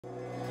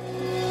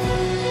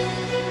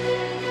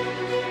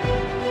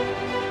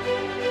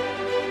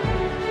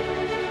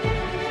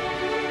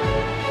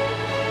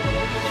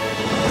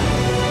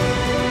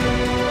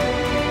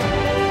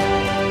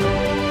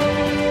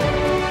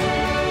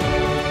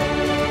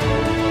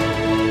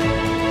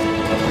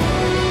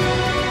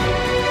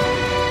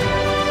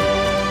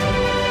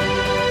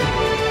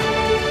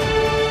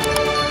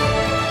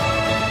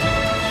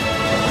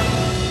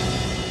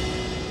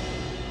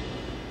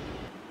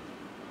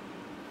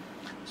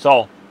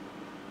So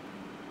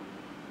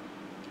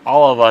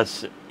all of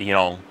us, you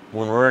know,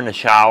 when we're in the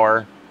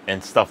shower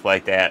and stuff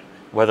like that,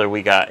 whether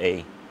we got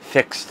a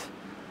fixed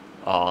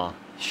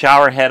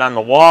shower head on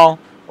the wall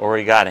or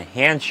we got a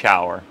hand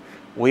shower,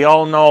 we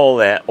all know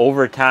that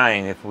over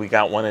time, if we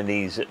got one of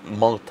these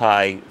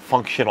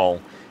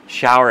multi-functional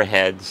shower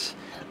heads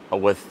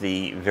with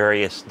the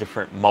various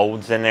different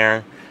modes in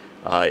there,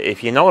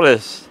 if you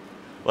notice,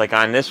 like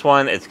on this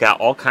one, it's got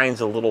all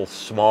kinds of little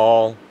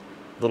small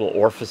little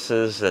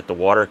orifices that the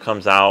water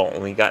comes out,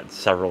 and we got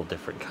several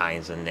different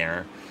kinds in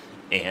there.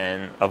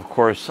 And of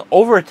course,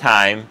 over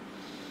time,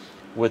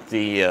 with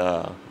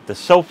the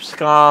soap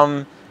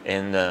scum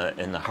and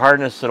the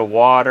hardness of the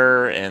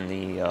water and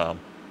the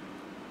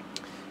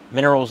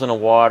minerals in the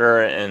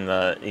water and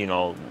the, you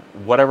know,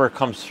 whatever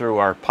comes through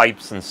our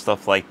pipes and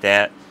stuff like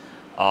that,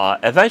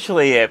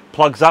 eventually it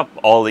plugs up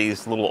all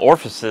these little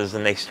orifices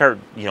and they start,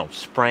 you know,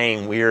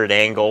 spraying weird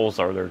angles,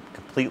 or they're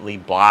completely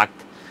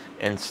blocked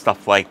and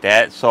stuff like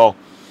that. So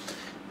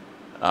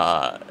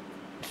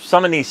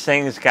some of these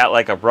things got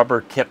like a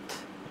rubber tipped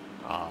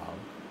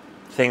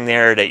thing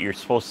there that you're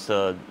supposed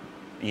to,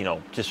 you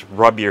know, just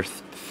rub your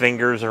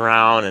fingers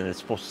around and it's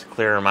supposed to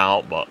clear them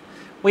out, but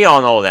we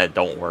all know that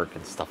don't work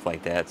and stuff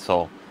like that.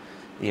 So,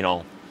 you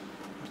know,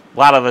 a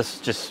lot of us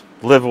just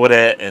live with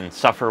it and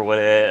suffer with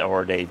it,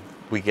 or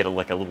we get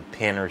like a little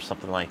pin or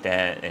something like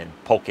that and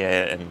poke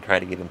it and try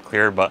to get them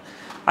clear. But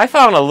I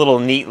found a little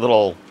neat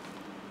little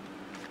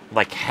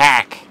like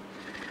hack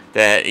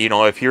that, you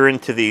know, if you're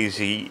into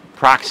these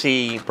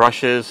proxy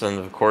brushes, and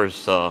of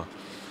course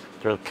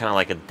they're kind of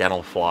like a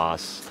dental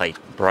floss type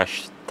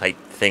brush type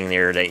thing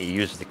there that you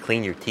use to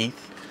clean your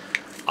teeth,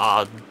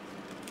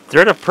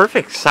 they're the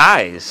perfect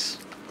size,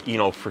 you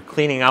know, for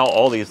cleaning out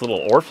all these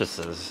little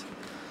orifices.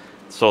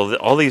 So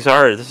all these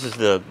this is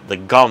the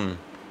gum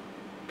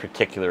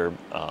particular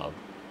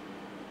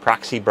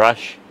proxy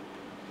brush.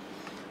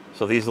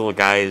 So these little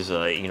guys,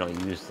 you know,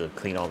 you use to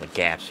clean all the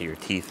gaps of your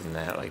teeth and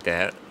that, like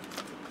that,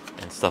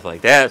 and stuff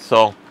like that.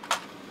 So,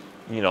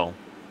 you know,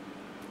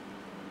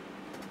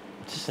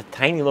 it's just a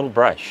tiny little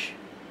brush.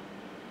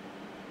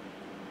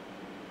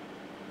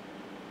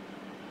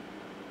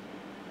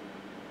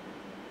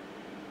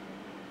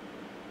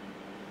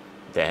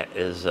 That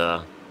is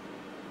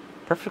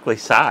perfectly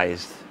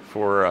sized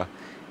for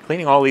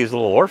cleaning all these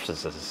little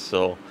orifices.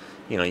 So,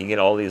 you know, you get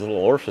all these little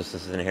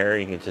orifices in here,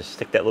 you can just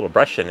stick that little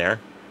brush in there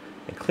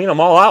and clean them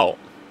all out.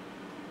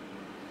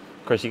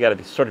 Of course, you got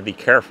to sort of be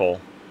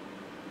careful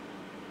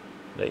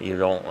that you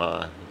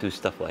don't do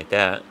stuff like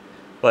that.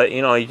 But,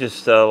 you know, you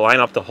just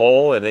line up the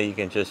hole, and then you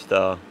can just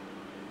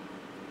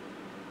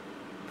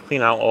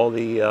clean out all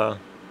the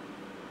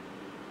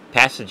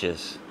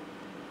passages.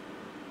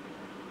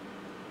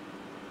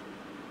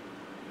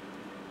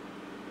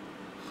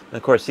 And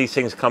of course, these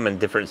things come in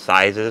different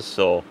sizes,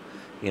 so,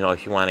 you know,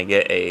 if you want to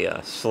get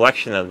a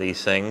selection of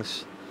these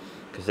things,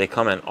 because they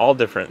come in all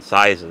different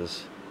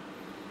sizes.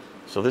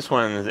 So this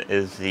one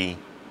is the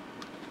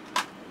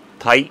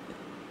tight,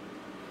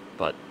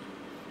 but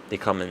they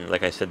come in,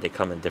 like I said, they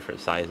come in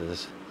different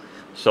sizes.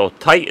 So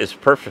tight is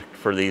perfect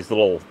for these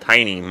little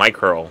tiny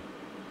micro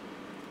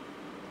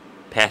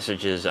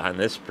passages on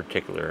this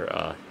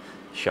particular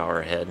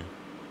shower head,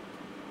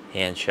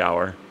 hand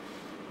shower.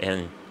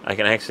 And I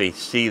can actually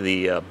see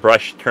the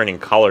brush turning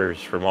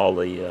colors from all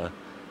the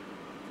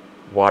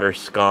water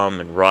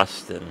scum and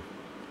rust and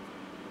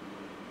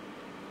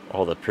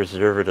all the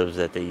preservatives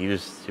that they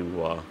use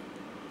to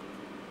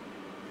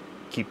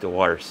keep the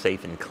water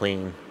safe and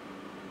clean.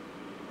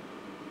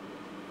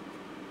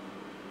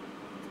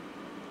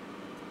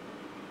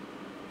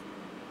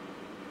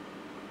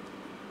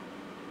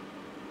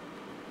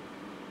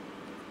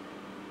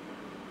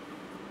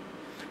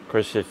 Of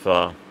course, if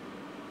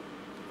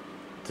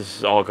this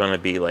is all going to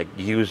be like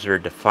user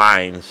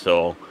defined,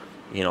 so,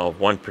 you know, if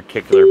one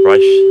particular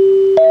brush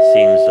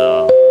seems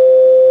a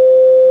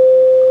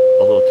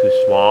little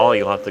too small,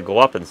 you'll have to go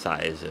up in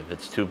size. If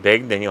it's too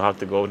big, then you'll have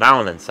to go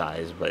down in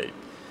size. But,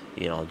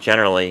 you know,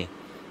 generally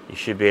you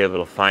should be able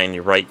to find the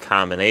right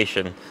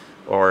combination,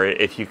 or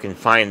if you can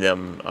find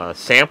them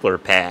sampler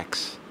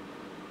packs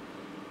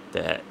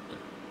that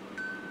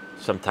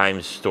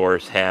sometimes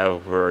stores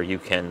have, where you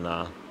can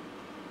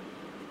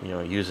you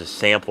know, use a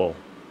sample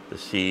to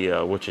see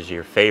which is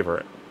your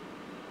favorite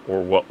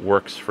or what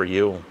works for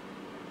you.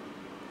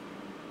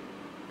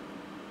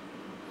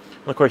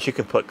 And of course, you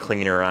can put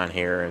cleaner on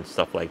here and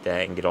stuff like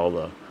that and get all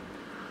the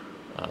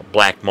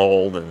black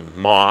mold and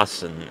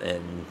moss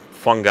and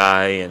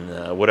fungi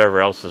and whatever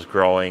else is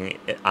growing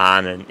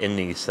on and in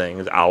these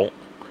things out.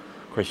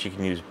 Of course, you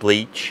can use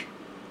bleach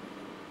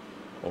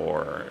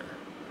or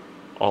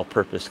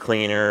all-purpose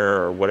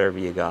cleaner or whatever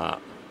you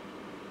got.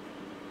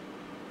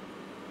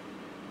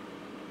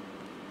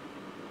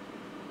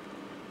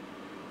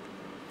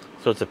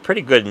 So it's a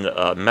pretty good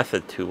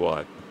method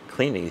to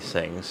clean these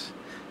things.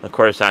 Of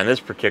course, on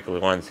this particular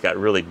one, it's got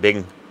really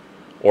big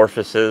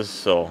orifices,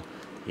 so,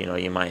 you know,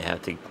 you might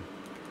have to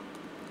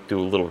do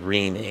a little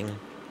reaming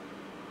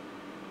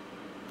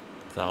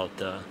without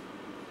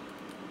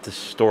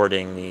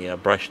distorting the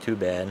brush too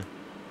bad.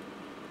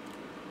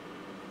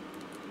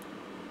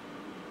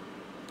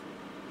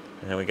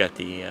 And then we got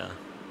the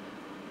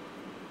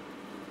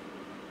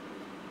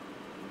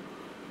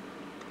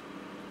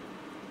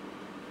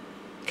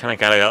kind of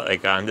got a,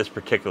 like on this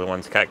particular one,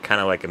 it's got kind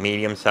of like a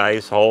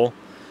medium-sized hole,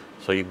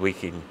 so we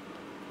can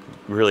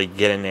really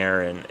get in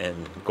there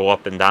and go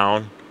up and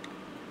down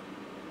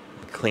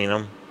and clean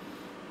them.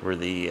 Where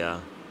the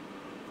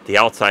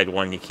outside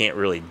one, you can't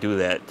really do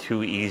that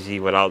too easy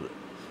without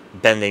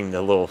bending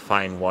the little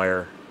fine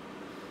wire.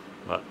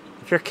 But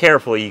if you're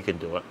careful, you can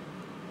do it.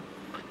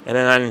 And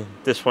then on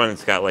this one,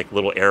 it's got like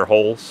little air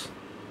holes,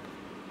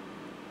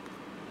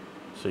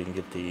 so you can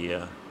get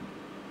the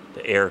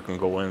air can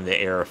go in to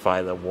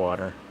aerify the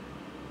water.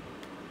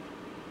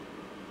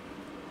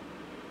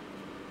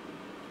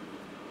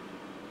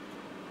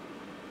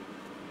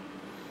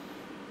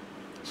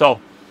 So,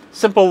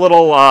 simple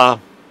little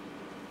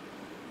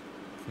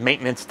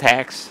maintenance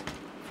tax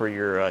for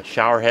your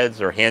shower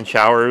heads or hand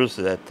showers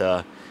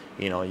that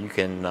you know, you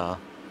can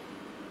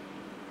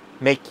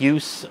make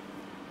use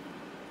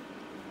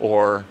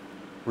or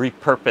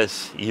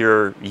repurpose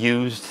your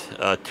used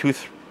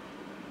tooth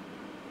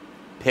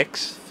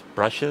picks,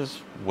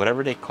 brushes,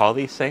 whatever they call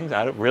these things.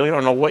 I really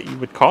don't know what you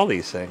would call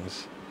these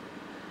things.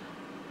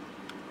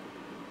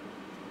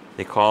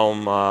 They call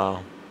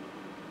them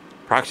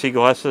proxy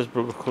glasses,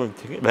 blah,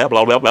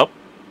 blah, blah, blah.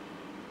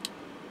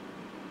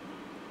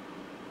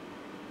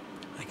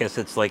 I guess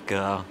it's like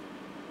for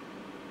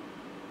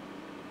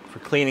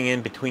cleaning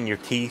in between your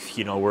teeth,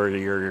 you know, where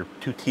your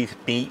two teeth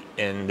meet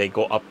and they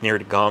go up near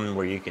the gum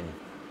where you can.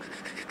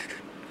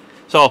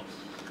 So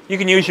you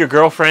can use your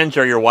girlfriend's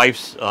or your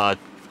wife's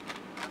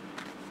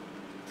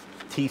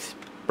teeth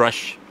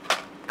brush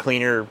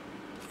cleaner,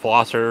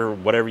 flosser,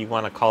 whatever you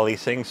want to call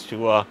these things,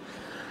 to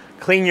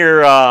clean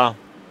your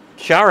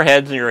shower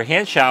heads and your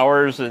hand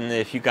showers. And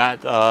if you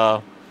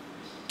got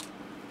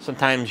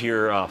sometimes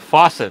your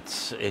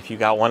faucets, if you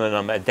got one of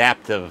them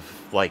adaptive,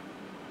 like,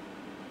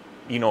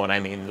 you know what I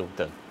mean,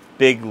 the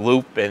big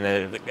loop,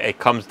 and it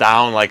comes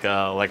down like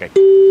a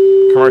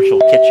commercial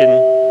kitchen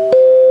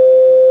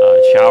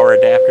shower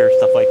adapter,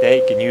 stuff like that.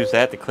 You can use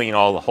that to clean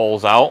all the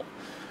holes out.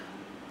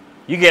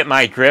 You get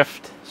my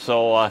drift.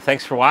 So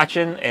thanks for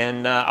watching,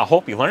 and I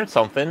hope you learned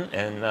something,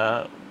 and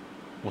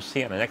we'll see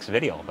you in the next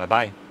video.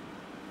 Bye-bye.